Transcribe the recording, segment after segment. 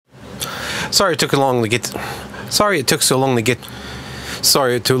Sorry it took so long to get. Sorry it took so long to get.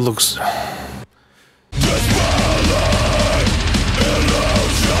 Sorry it took looks.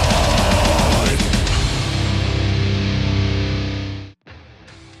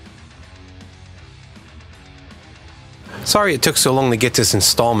 Sorry it took so long to get this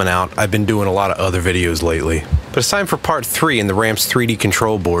installment out. I've been doing a lot of other videos lately. But it's time for part 3 in the RAMPS 3D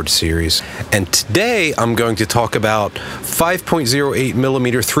control board series. And today I'm going to talk about 5.08mm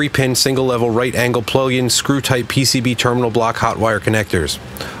 3-pin single-level right-angle plug-in screw-type PCB terminal block hot wire connectors.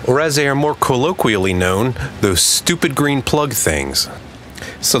 Or as they are more colloquially known, those stupid green plug things.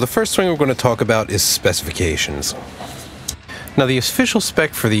 So the first thing we're going to talk about is specifications. Now the official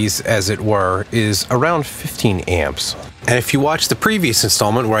spec for these, as it were, is around 15 amps. And if you watch the previous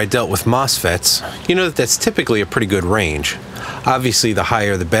installment where I dealt with MOSFETs, you know that that's typically a pretty good range. Obviously the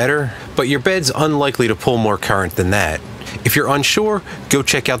higher the better, but your bed's unlikely to pull more current than that. If you're unsure, go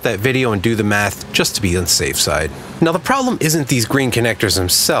check out that video and do the math just to be on the safe side. Now the problem isn't these green connectors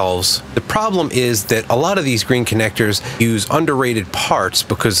themselves. The problem is that a lot of these green connectors use underrated parts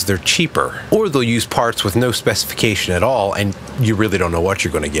because they're cheaper. Or they'll use parts with no specification at all and you really don't know what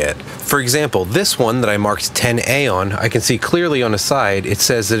you're going to get. For example, this one that I marked 10A on, I can see clearly on the side it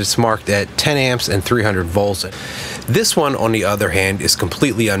says that it's marked at 10 amps and 300 volts. This one, on the other hand, is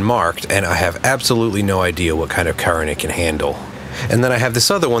completely unmarked and I have absolutely no idea what kind of current it can handle. And then I have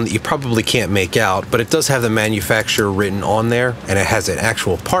this other one that you probably can't make out, but it does have the manufacturer written on there, and it has an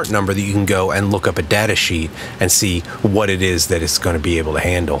actual part number that you can go and look up a data sheet and see what it is that it's going to be able to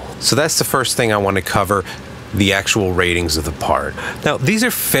handle. So that's the first thing I want to cover, the actual ratings of the part. Now these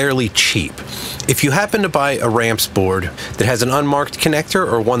are fairly cheap. If you happen to buy a RAMPS board that has an unmarked connector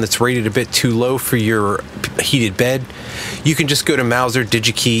or one that's rated a bit too low for your heated bed, you can just go to Mouser,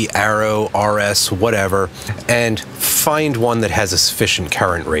 DigiKey, Arrow, RS, whatever, and find one that has a sufficient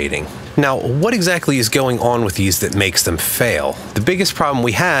current rating. Now, what exactly is going on with these that makes them fail? The biggest problem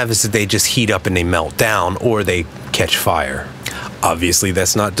we have is that they just heat up and they melt down, or they catch fire. Obviously,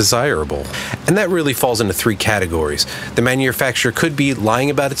 that's not desirable. And that really falls into 3 categories. The manufacturer could be lying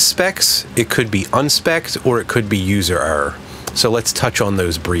about its specs, it could be unspec'd, or it could be user error. So let's touch on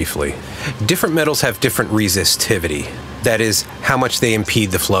those briefly. Different metals have different resistivity. That is, how much they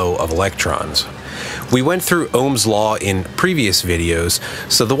impede the flow of electrons. We went through Ohm's law in previous videos,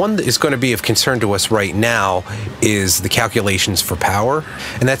 so the one that is going to be of concern to us right now is the calculations for power,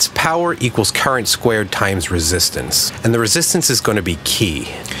 and that's power equals current squared times resistance, and the resistance is going to be key.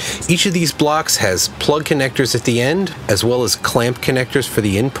 Each of these blocks has plug connectors at the end, as well as clamp connectors for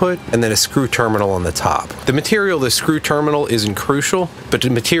the input, and then a screw terminal on the top. The material of the screw terminal isn't crucial, but the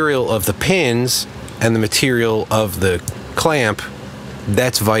material of the pins and the material of the clamp,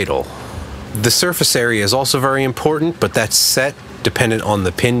 that's vital. The surface area is also very important, but that's set dependent on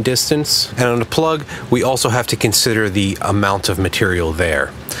the pin distance. And on the plug, we also have to consider the amount of material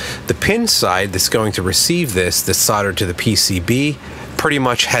there. The pin side that's going to receive this, that's soldered to the PCB, pretty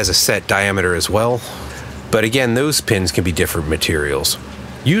much has a set diameter as well. But again, those pins can be different materials.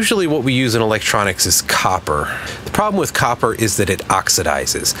 Usually what we use in electronics is copper. The problem with copper is that it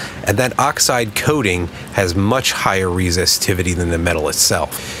oxidizes, and that oxide coating has much higher resistivity than the metal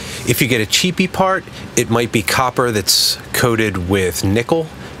itself. If you get a cheapy part, it might be copper that's coated with nickel.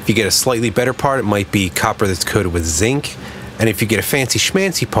 If you get a slightly better part, it might be copper that's coated with zinc. And if you get a fancy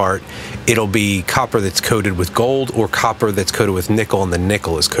schmancy part, it'll be copper that's coated with gold or copper that's coated with nickel and the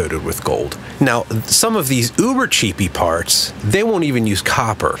nickel is coated with gold. Now, some of these uber cheapy parts, they won't even use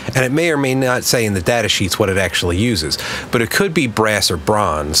copper. And it may or may not say in the data sheets what it actually uses, but it could be brass or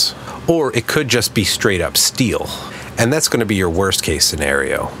bronze, or it could just be straight up steel. And that's going to be your worst case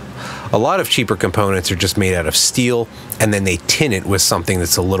scenario. A lot of cheaper components are just made out of steel, and then they tin it with something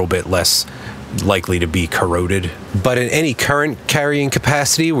that's a little bit less likely to be corroded. But in any current carrying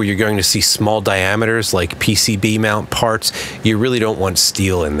capacity where you're going to see small diameters like PCB mount parts, you really don't want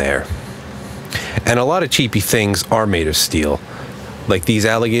steel in there. And a lot of cheapy things are made of steel. Like these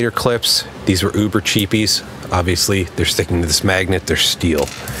alligator clips, these were uber cheapies. Obviously, they're sticking to this magnet, they're steel.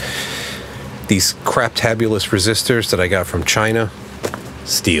 These craptabulous resistors that I got from China,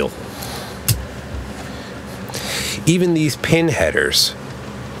 steel. Even these pin headers,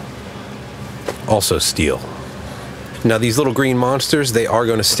 also steel. Now these little green monsters, they are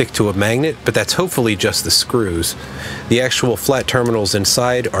going to stick to a magnet, but that's hopefully just the screws. The actual flat terminals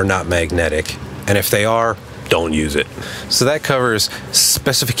inside are not magnetic, and if they are, don't use it. So that covers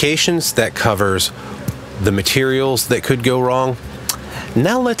specifications, that covers the materials that could go wrong.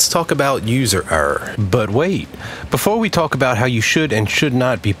 Now let's talk about user error. But wait, before we talk about how you should and should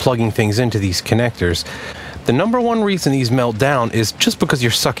not be plugging things into these connectors, The number one reason these melt down is just because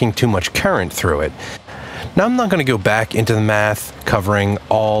you're sucking too much current through it. Now, I'm not going to go back into the math covering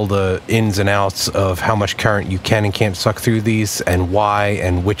all the ins and outs of how much current you can and can't suck through these and why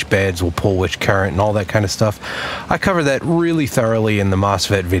and which beds will pull which current and all that kind of stuff. I cover that really thoroughly in the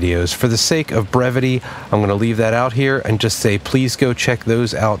MOSFET videos. For the sake of brevity, I'm going to leave that out here and just say please go check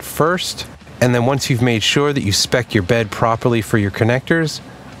those out first. And then once you've made sure that you spec your bed properly for your connectors,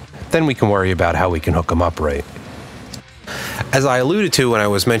 then we can worry about how we can hook them up right. As I alluded to when I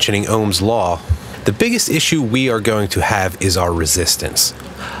was mentioning Ohm's law, the biggest issue we are going to have is our resistance.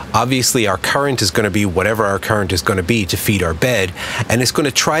 Obviously, our current is going to be whatever our current is going to be to feed our bed, and it's going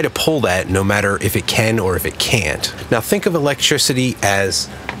to try to pull that no matter if it can or if it can't. Now, think of electricity as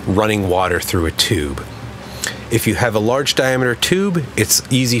running water through a tube. If you have a large diameter tube, it's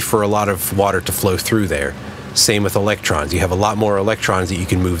easy for a lot of water to flow through there. Same with electrons. You have a lot more electrons that you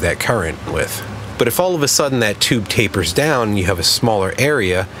can move that current with. But if all of a sudden that tube tapers down and you have a smaller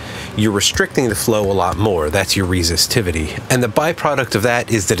area, you're restricting the flow a lot more. That's your resistivity. And the byproduct of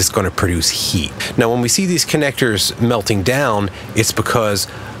that is that it's going to produce heat. Now, when we see these connectors melting down, it's because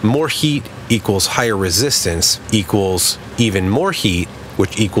more heat equals higher resistance equals even more heat,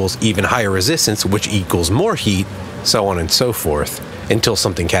 which equals even higher resistance, which equals more heat, so on and so forth, until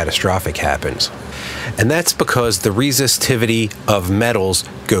something catastrophic happens. And that's because the resistivity of metals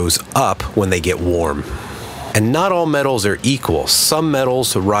goes up when they get warm. And not all metals are equal. Some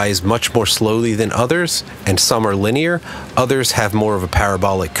metals rise much more slowly than others, and some are linear. Others have more of a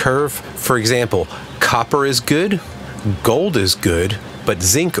parabolic curve. For example, copper is good, gold is good, but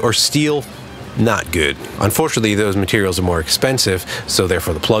zinc or steel, not good. Unfortunately, those materials are more expensive, so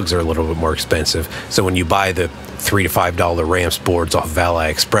therefore the plugs are a little bit more expensive. So when you buy the $3 to $5 RAMPS boards off of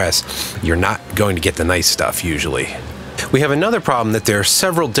AliExpress, you're not going to get the nice stuff usually. We have another problem that there are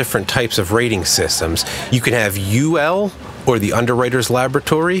several different types of rating systems. You can have UL, or the Underwriters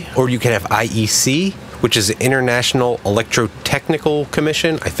Laboratory, or you can have IEC, which is the International Electrotechnical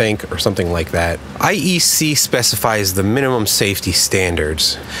Commission, I think, or something like that. IEC specifies the minimum safety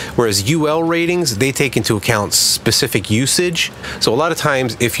standards, whereas UL ratings, they take into account specific usage. So a lot of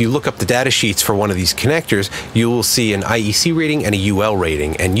times, if you look up the data sheets for one of these connectors, you will see an IEC rating and a UL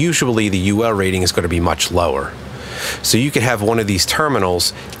rating, and usually the UL rating is going to be much lower. So you could have one of these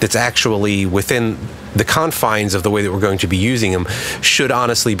terminals that's actually within the confines of the way that we're going to be using them, should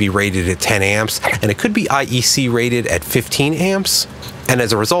honestly be rated at 10 amps, and it could be IEC rated at 15 amps, and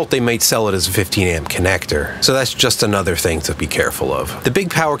as a result they might sell it as a 15 amp connector. So that's just another thing to be careful of. The big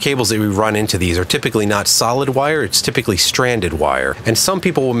power cables that we run into these are typically not solid wire, it's typically stranded wire, and some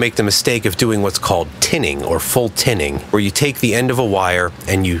people will make the mistake of doing what's called tinning or full tinning, where you take the end of a wire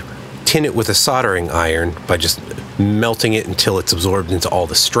and you tin it with a soldering iron by just melting it until it's absorbed into all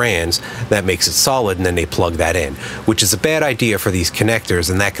the strands. That makes it solid, and then they plug that in, which is a bad idea for these connectors,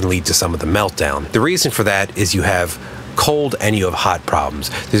 and that can lead to some of the meltdown. The reason for that is you have cold and you have hot problems.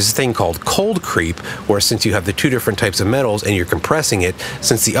 There's a thing called cold creep, where since you have the two different types of metals and you're compressing it,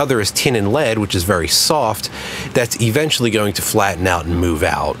 since the other is tin and lead, which is very soft, that's eventually going to flatten out and move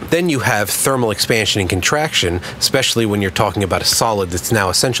out. Then you have thermal expansion and contraction, especially when you're talking about a solid that's now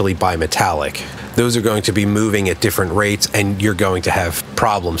essentially bimetallic. Those are going to be moving at different rates, and you're going to have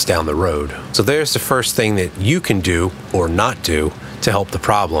problems down the road. So there's the first thing that you can do or not do to help the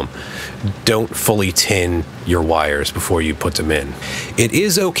problem. Don't fully tin your wires before you put them in. It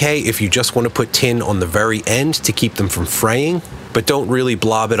is okay if you just want to put tin on the very end to keep them from fraying, but don't really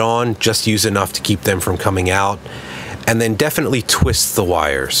blob it on, just use enough to keep them from coming out. And then definitely twist the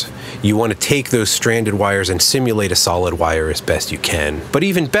wires. You want to take those stranded wires and simulate a solid wire as best you can. But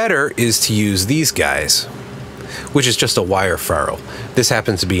even better is to use these guys, which is just a wire ferrule. This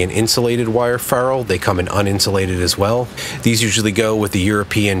happens to be an insulated wire ferrule. They come in uninsulated as well. These usually go with the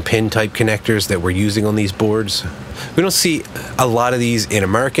European pin type connectors that we're using on these boards. We don't see a lot of these in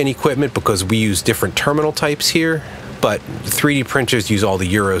American equipment because we use different terminal types here, but 3D printers use all the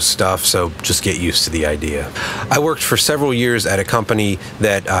Euro stuff, so just get used to the idea. I worked for several years at a company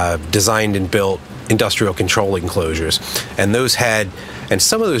that designed and built industrial control enclosures, and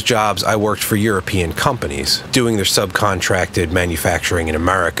some of those jobs I worked for European companies doing their subcontracted manufacturing in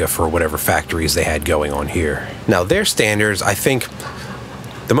America for whatever factories they had going on here. Now their standards, I think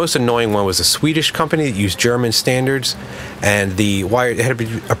the most annoying one was a Swedish company that used German standards, and the wire, it had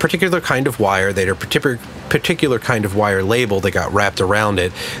a particular kind of wire, they had a particular kind of wire label that got wrapped around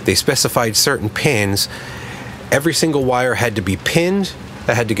it. They specified certain pins. Every single wire had to be pinned,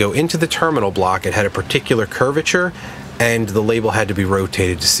 that had to go into the terminal block, it had a particular curvature, and the label had to be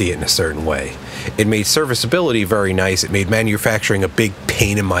rotated to see it in a certain way. It made serviceability very nice. It made manufacturing a big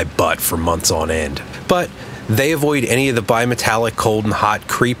pain in my butt for months on end. But They avoid any of the bimetallic cold and hot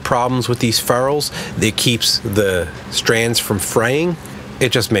creep problems with these ferrules. It keeps the strands from fraying.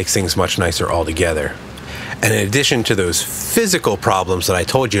 It just makes things much nicer altogether. And in addition to those physical problems that I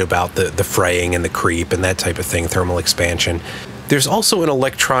told you about, the fraying and the creep and that type of thing, thermal expansion, there's also an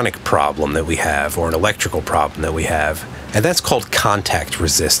electronic problem that we have, or an electrical problem that we have, and that's called contact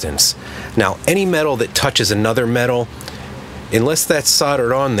resistance. Now, any metal that touches another metal, unless that's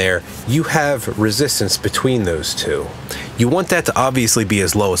soldered on there, you have resistance between those two. You want that to obviously be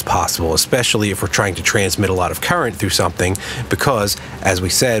as low as possible, especially if we're trying to transmit a lot of current through something, because, as we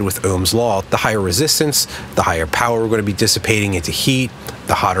said with Ohm's law, the higher resistance, the higher power we're going to be dissipating into heat,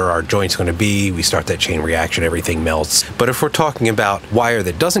 the hotter our joint's going to be, we start that chain reaction, everything melts. But if we're talking about wire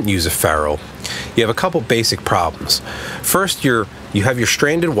that doesn't use a ferrule, you have a couple basic problems. First, you have your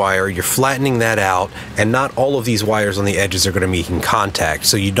stranded wire, you're flattening that out, and not all of these wires on the edges are going to be in contact,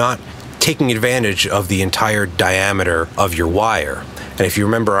 so you're not taking advantage of the entire diameter of your wire. And if you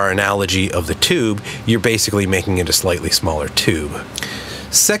remember our analogy of the tube, you're basically making it a slightly smaller tube.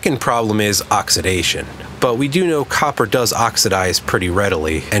 Second problem is oxidation. But we do know copper does oxidize pretty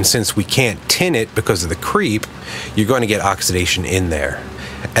readily, and since we can't tin it because of the creep, you're going to get oxidation in there.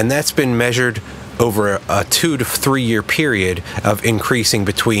 And that's been measured over a 2 to 3 year period of increasing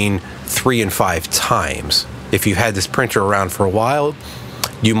between 3 and 5 times. If you've had this printer around for a while,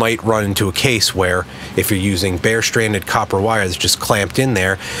 you might run into a case where if you're using bare stranded copper wire that's just clamped in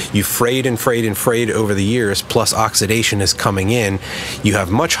there, you've frayed and frayed and frayed over the years, plus oxidation is coming in, you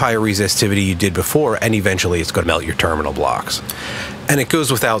have much higher resistivity you did before, and eventually it's going to melt your terminal blocks. And it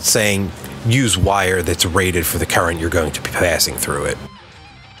goes without saying, use wire that's rated for the current you're going to be passing through it.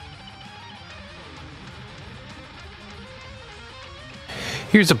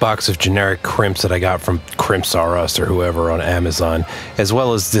 Here's a box of generic crimps that I got from Crimps R Us or whoever on Amazon, as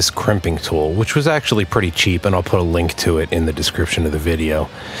well as this crimping tool, which was actually pretty cheap, and I'll put a link to it in the description of the video.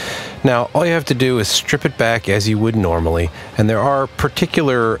 Now, all you have to do is strip it back as you would normally, and there are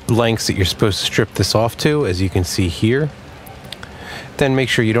particular lengths that you're supposed to strip this off to, as you can see here. Then make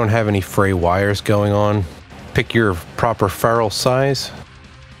sure you don't have any fray wires going on. Pick your proper ferrule size,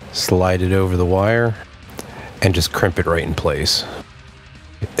 slide it over the wire, and just crimp it right in place.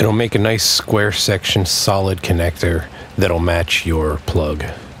 It'll make a nice square section solid connector that'll match your plug.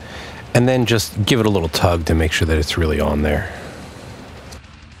 And then just give it a little tug to make sure that it's really on there.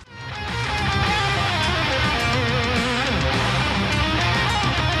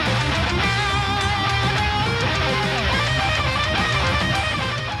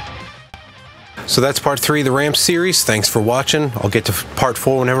 So that's part 3 of the RAMPS series. Thanks for watching. I'll get to part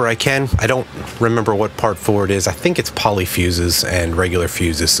 4 whenever I can. I don't remember what part 4 it is. I think it's poly fuses and regular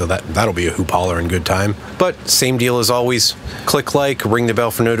fuses, so that'll be a hoop holler in good time. But same deal as always. Click like, ring the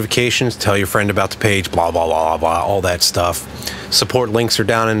bell for notifications, tell your friend about the page, blah, blah, blah, blah, all that stuff. Support links are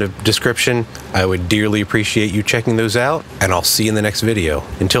down in the description. I would dearly appreciate you checking those out, and I'll see you in the next video.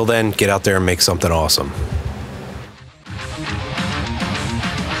 Until then, get out there and make something awesome.